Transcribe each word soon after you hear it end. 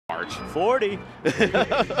charge. 40.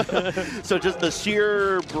 So just the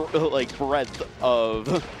sheer breadth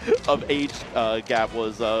of age gap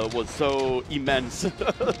was so immense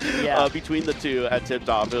between the two at tip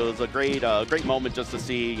top. It was a great moment just to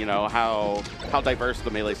see, you know, how diverse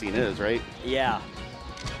the melee scene is, right? Yeah.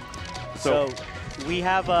 So we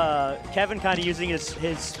have Kevin kind of using his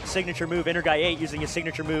signature move, interguy8 using his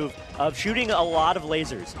signature move of shooting a lot of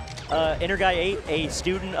lasers. interguy8, a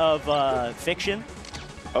student of fiction.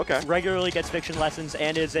 Okay. Regularly gets fiction lessons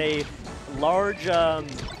and is a large,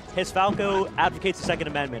 his Falco advocates the Second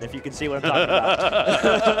Amendment, if you can see what I'm talking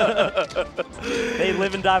about. They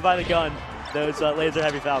live and die by the gun, those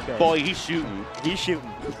laser-heavy Falcos. Boy, he's shooting. He's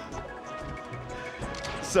shooting.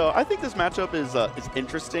 So I think this matchup is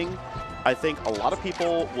interesting. I think a lot of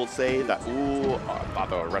people will say that, ooh, I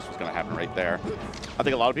thought the arrest was going to happen right there. I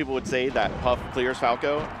think a lot of people would say that Puff clears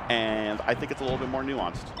Falco, and I think it's a little bit more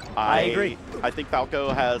nuanced. I agree. I think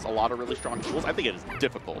Falco has a lot of really strong tools. I think it is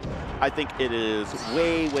difficult. I think it is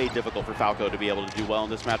way, way difficult for Falco to be able to do well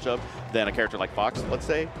in this matchup than a character like Fox, let's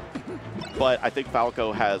say. But I think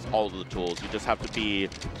Falco has all of the tools. You just have to be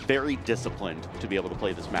very disciplined to be able to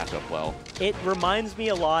play this matchup well. It reminds me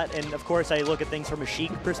a lot, and of course I look at things from a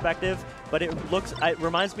Sheik perspective, but it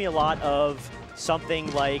reminds me a lot of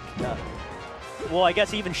something like, well, I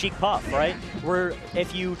guess even Sheik Puff, right? Where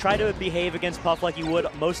if you try to behave against Puff like you would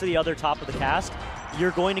most of the other top of the cast,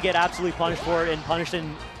 you're going to get absolutely punished for it and punished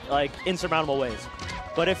in like insurmountable ways.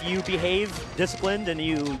 But if you behave disciplined and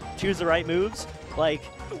you choose the right moves, like,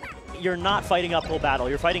 you're not fighting uphill battle,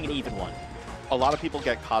 you're fighting an even one. A lot of people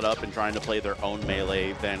get caught up in trying to play their own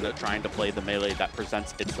melee than trying to play the melee that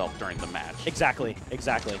presents itself during the match. Exactly,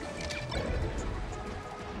 exactly.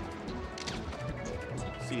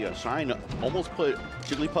 See, Shine almost put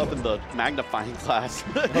Jigglypuff in the magnifying glass.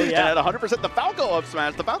 Oh, yeah. And at 100% the Falco up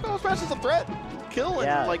smash. The Falco up smash is a threat. Kill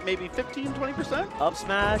in like maybe 15, 20%? Up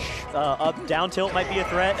smash, up down tilt might be a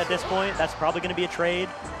threat at this point. That's probably going to be a trade.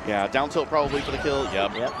 Yeah, down tilt probably for the kill.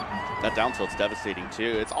 Yep. Yep. That down tilt's devastating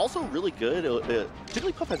too. It's also really good.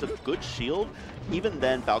 Jigglypuff has a good shield. Even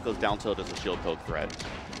then, Falco's down tilt is a shield poke threat.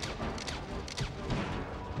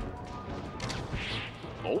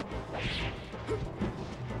 Oh.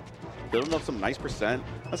 Building up some nice percent.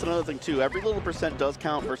 That's another thing too. Every little percent does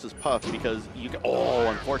count versus Puff because you,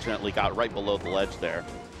 unfortunately got right below the ledge there.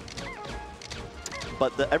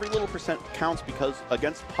 But every little percent counts because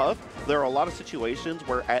against Puff, there are a lot of situations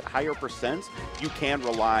where at higher percents, you can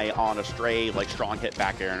rely on a stray, like strong hit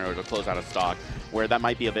back air in order to close out a stock, where that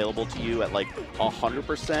might be available to you at like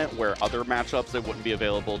 100%, where other matchups it wouldn't be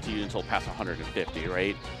available to you until past 150,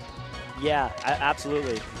 right? Yeah,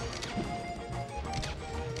 absolutely.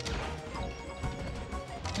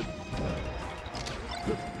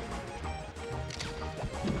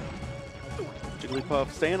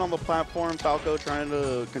 Jigglypuff staying on the platform, Falco trying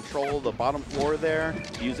to control the bottom floor there,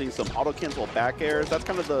 using some auto-cancel back airs. That's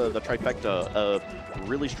kind of the trifecta of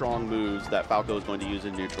really strong moves that Falco is going to use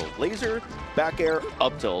in neutral. Laser, back air,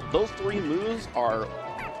 up tilt. Those three moves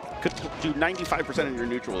could do 95% in your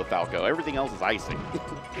neutral with Falco. Everything else is icing.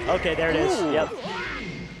 Okay, there it is. Ooh. Yep.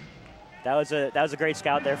 That was a great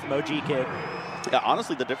scout there from OG Kid. Yeah,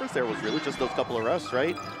 honestly, the difference there was really just those couple of rests,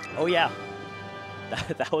 right? Oh yeah.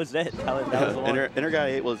 That was it. That was the one.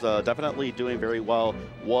 interguy8 was definitely doing very well.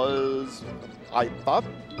 I thought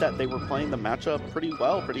that they were playing the matchup pretty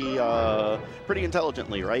well, pretty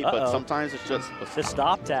intelligently, right? But sometimes it's just the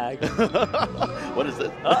stop tag. What is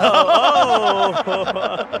it? Oh.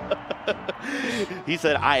 He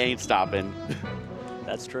said, "I ain't stopping."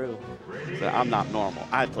 That's true. He said, "I'm not normal.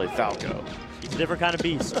 I play Falco." He's a different kind of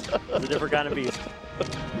beast. He's a different kind of beast.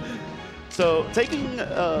 So taking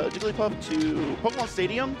Jigglypuff to Pokemon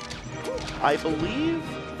Stadium, I believe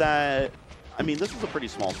that, I mean, this is a pretty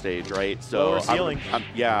small stage, right? So lower ceiling.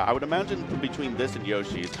 I would imagine between this and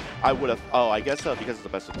Yoshi's, I would have, I guess because it's the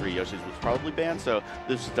best of 3, Yoshi's was probably banned, so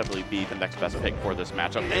this would definitely be the next best pick for this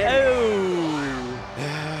matchup. Oh!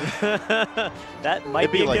 That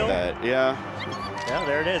might be like kill. that, yeah. Yeah,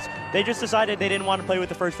 there it is. They just decided they didn't want to play with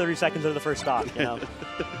the first 30 seconds of the first stock, you know?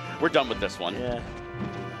 We're done with this one. Yeah.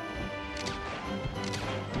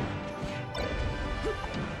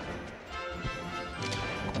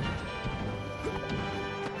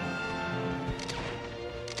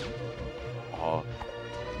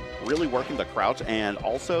 Really working the crouch, and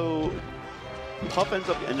also Puff ends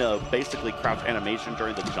up in a basically crouch animation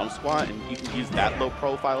during the jump squat, and you can use that low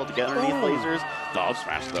profile to get underneath lasers. The up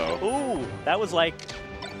smash though. Ooh, that was like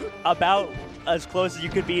about as close as you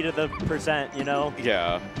could be to the percent, you know?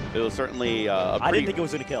 Yeah, it was certainly I didn't think it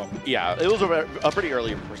was going to kill. Yeah, it was a pretty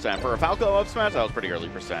early percent. For a Falco up smash, that was pretty early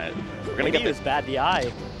percent. We're gonna Maybe get it was bad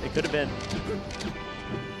DI. It could have been.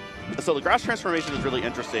 So the grass transformation is really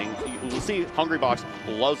interesting. You'll see Hungrybox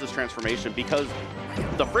loves this transformation because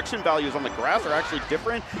the friction values on the grass are actually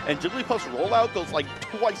different, and Jigglypuff's rollout goes like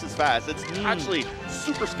twice as fast. It's actually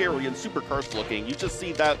super scary and super cursed looking. You just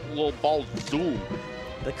see that little ball zoom.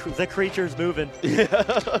 The creature's moving.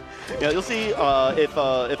 Yeah, you'll see if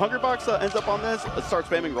Hungrybox ends up on this, start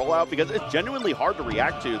spamming rollout because it's genuinely hard to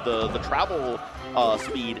react to. The travel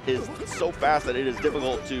speed is so fast that it is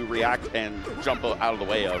difficult to react and jump out of the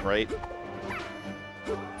way of, right?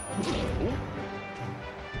 Ooh.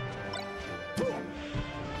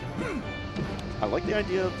 I like the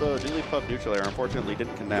idea of the Jigglypuff neutral air. Unfortunately,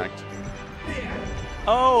 didn't connect.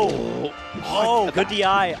 Oh, good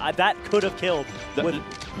DI. That could have killed.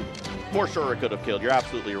 For sure it could have killed. You're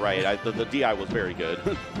absolutely right. The DI was very good.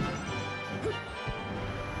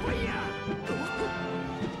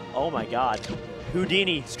 Oh my god.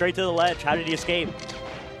 Houdini, straight to the ledge. How did he escape?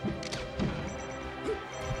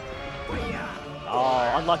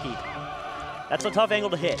 Oh, unlucky. That's a tough angle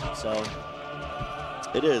to hit, so.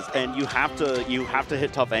 It is, and you have to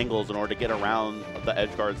hit tough angles in order to get around the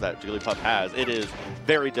edge guards that Jigglypuff has. It is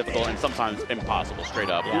very difficult and sometimes impossible, straight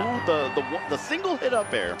up. Yeah. Ooh, the single hit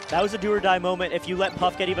up air. That was a do or die moment. If you let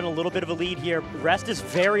Puff get even a little bit of a lead here, rest is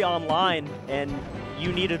very online, and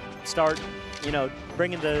you need to start, you know,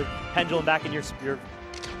 bringing the pendulum back in your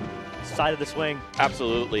side of the swing.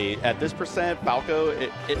 Absolutely. At this percent, Falco,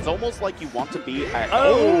 it's almost like you want to be at...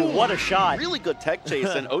 Oh, what a shot. Really good tech chase,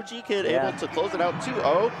 and OG Kid able to close it out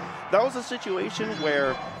 2-0. That was a situation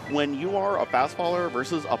where when you are a fast faller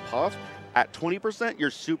versus a Puff, at 20%, you're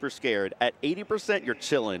super scared. At 80%, you're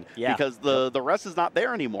chilling. Yeah. Because the rest is not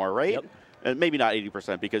there anymore, right? Yep. And maybe not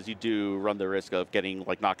 80% because you do run the risk of getting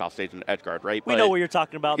like knocked off stage in edge guard, right? We know what you're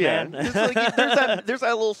talking about, man. It's like, there's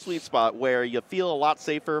that little sweet spot where you feel a lot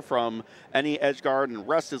safer from any edge guard, and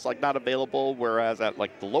rest is like not available. Whereas at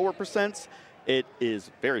like the lower percents, it is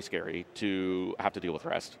very scary to have to deal with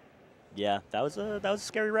rest. Yeah, that was a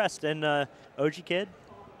scary rest, and OG Kid,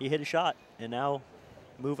 he hit a shot, and now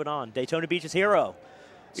moving on. Daytona Beach's hero.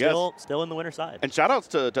 Still in the winner's side. And shout outs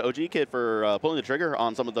to OG Kid for pulling the trigger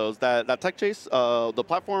on some of those. That tech chase, the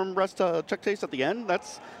platform rest tech chase at the end,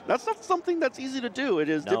 that's not something that's easy to do. It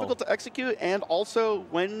is difficult to execute, and also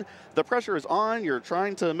when the pressure is on, you're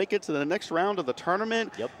trying to make it to the next round of the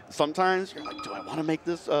tournament. Yep. Sometimes you're like, do I want to make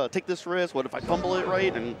this, take this risk? What if I fumble it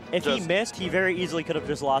right? And if he missed, he very easily could have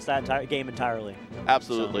just lost that entire game entirely.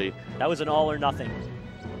 Absolutely. So, that was an all or nothing.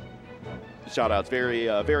 Shoutouts,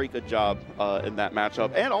 very good job in that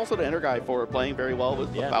matchup, and also to interguy for playing very well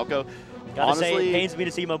with Falco. Gotta say, it pains me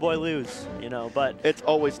to see my boy lose, you know, but it's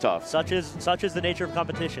always tough. Such is the nature of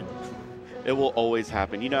competition. It will always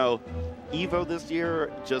happen. You know, Evo this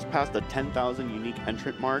year just passed the 10,000 unique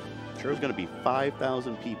entrant mark. There's going to be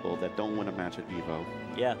 5,000 people that don't win a match at Evo.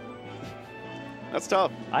 Yeah, that's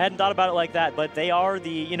tough. I hadn't thought about it like that, but they are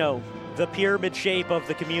the pyramid shape of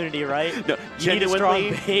the community, right? No,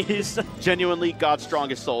 genuinely God's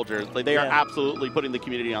strongest soldiers. Like, they are absolutely putting the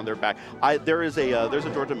community on their back. There's a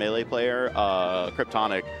Georgia Melee player,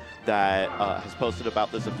 Kryptonic, that has posted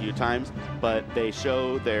about this a few times, but they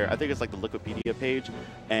show I think it's like the Liquipedia page,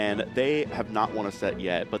 and they have not won a set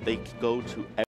yet, but they go to